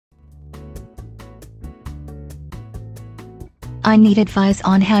I need advice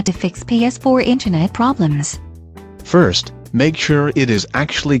on how to fix PS4 internet problems. First, make sure it is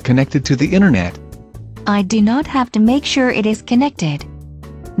actually connected to the internet. I do not have to make sure it is connected.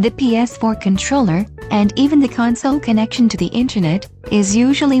 The PS4 controller, and even the console connection to the internet, is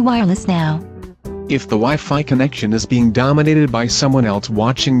usually wireless now. If the Wi-Fi connection is being dominated by someone else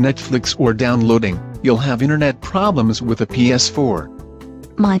watching Netflix or downloading, you'll have internet problems with a PS4.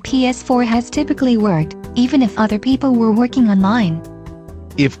 My PS4 has typically worked, even if other people were working online.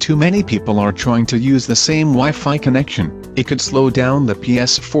 If too many people are trying to use the same Wi-Fi connection, it could slow down the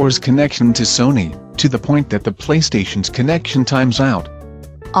PS4's connection to Sony, to the point that the PlayStation's connection times out.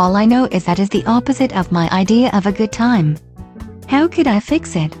 All I know is that is the opposite of my idea of a good time. How could I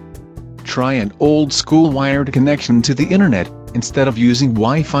fix it? Try an old-school wired connection to the internet, instead of using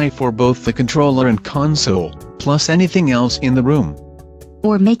Wi-Fi for both the controller and console, plus anything else in the room.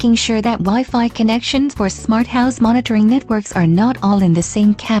 Or making sure that Wi-Fi connections for smart house monitoring networks are not all in the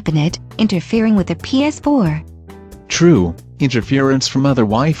same cabinet, interfering with the PS4. True, interference from other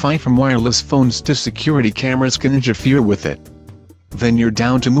Wi-Fi from wireless phones to security cameras can interfere with it. Then you're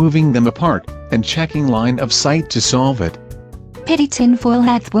down to moving them apart, and checking line of sight to solve it. Petty tinfoil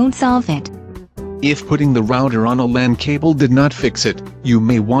hats won't solve it. If putting the router on a LAN cable did not fix it, you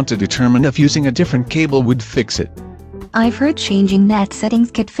may want to determine if using a different cable would fix it. I've heard changing NAT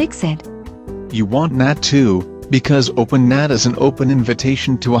settings could fix it. You want NAT too, because Open NAT is an open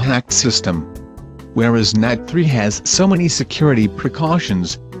invitation to a hacked system. Whereas NAT 3 has so many security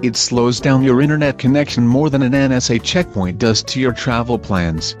precautions, it slows down your internet connection more than an NSA checkpoint does to your travel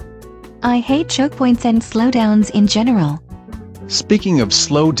plans. I hate checkpoints and slowdowns in general. Speaking of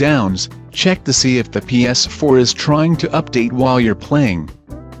slowdowns, check to see if the PS4 is trying to update while you're playing.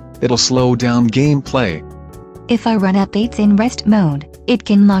 It'll slow down gameplay. If I run updates in rest mode, it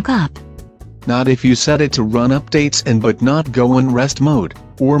can lock up. Not if you set it to run updates but not go in rest mode,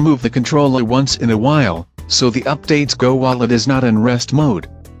 or move the controller once in a while, so the updates go while it is not in rest mode.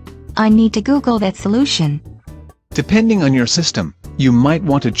 I need to Google that solution. Depending on your system, you might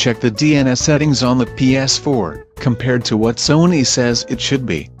want to check the DNS settings on the PS4, compared to what Sony says it should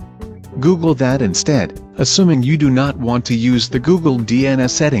be. Google that instead, assuming you do not want to use the Google DNS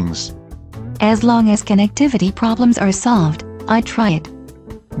settings. As long as connectivity problems are solved, I try it.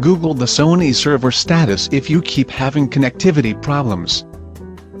 Google the Sony server status if you keep having connectivity problems.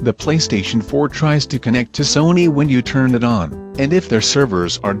 The PlayStation 4 tries to connect to Sony when you turn it on, and if their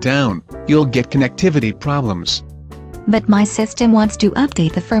servers are down, you'll get connectivity problems. But my system wants to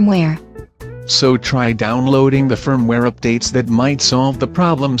update the firmware. So try downloading the firmware updates that might solve the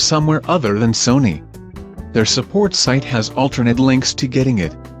problem somewhere other than Sony. Their support site has alternate links to getting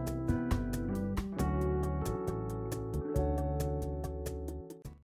it.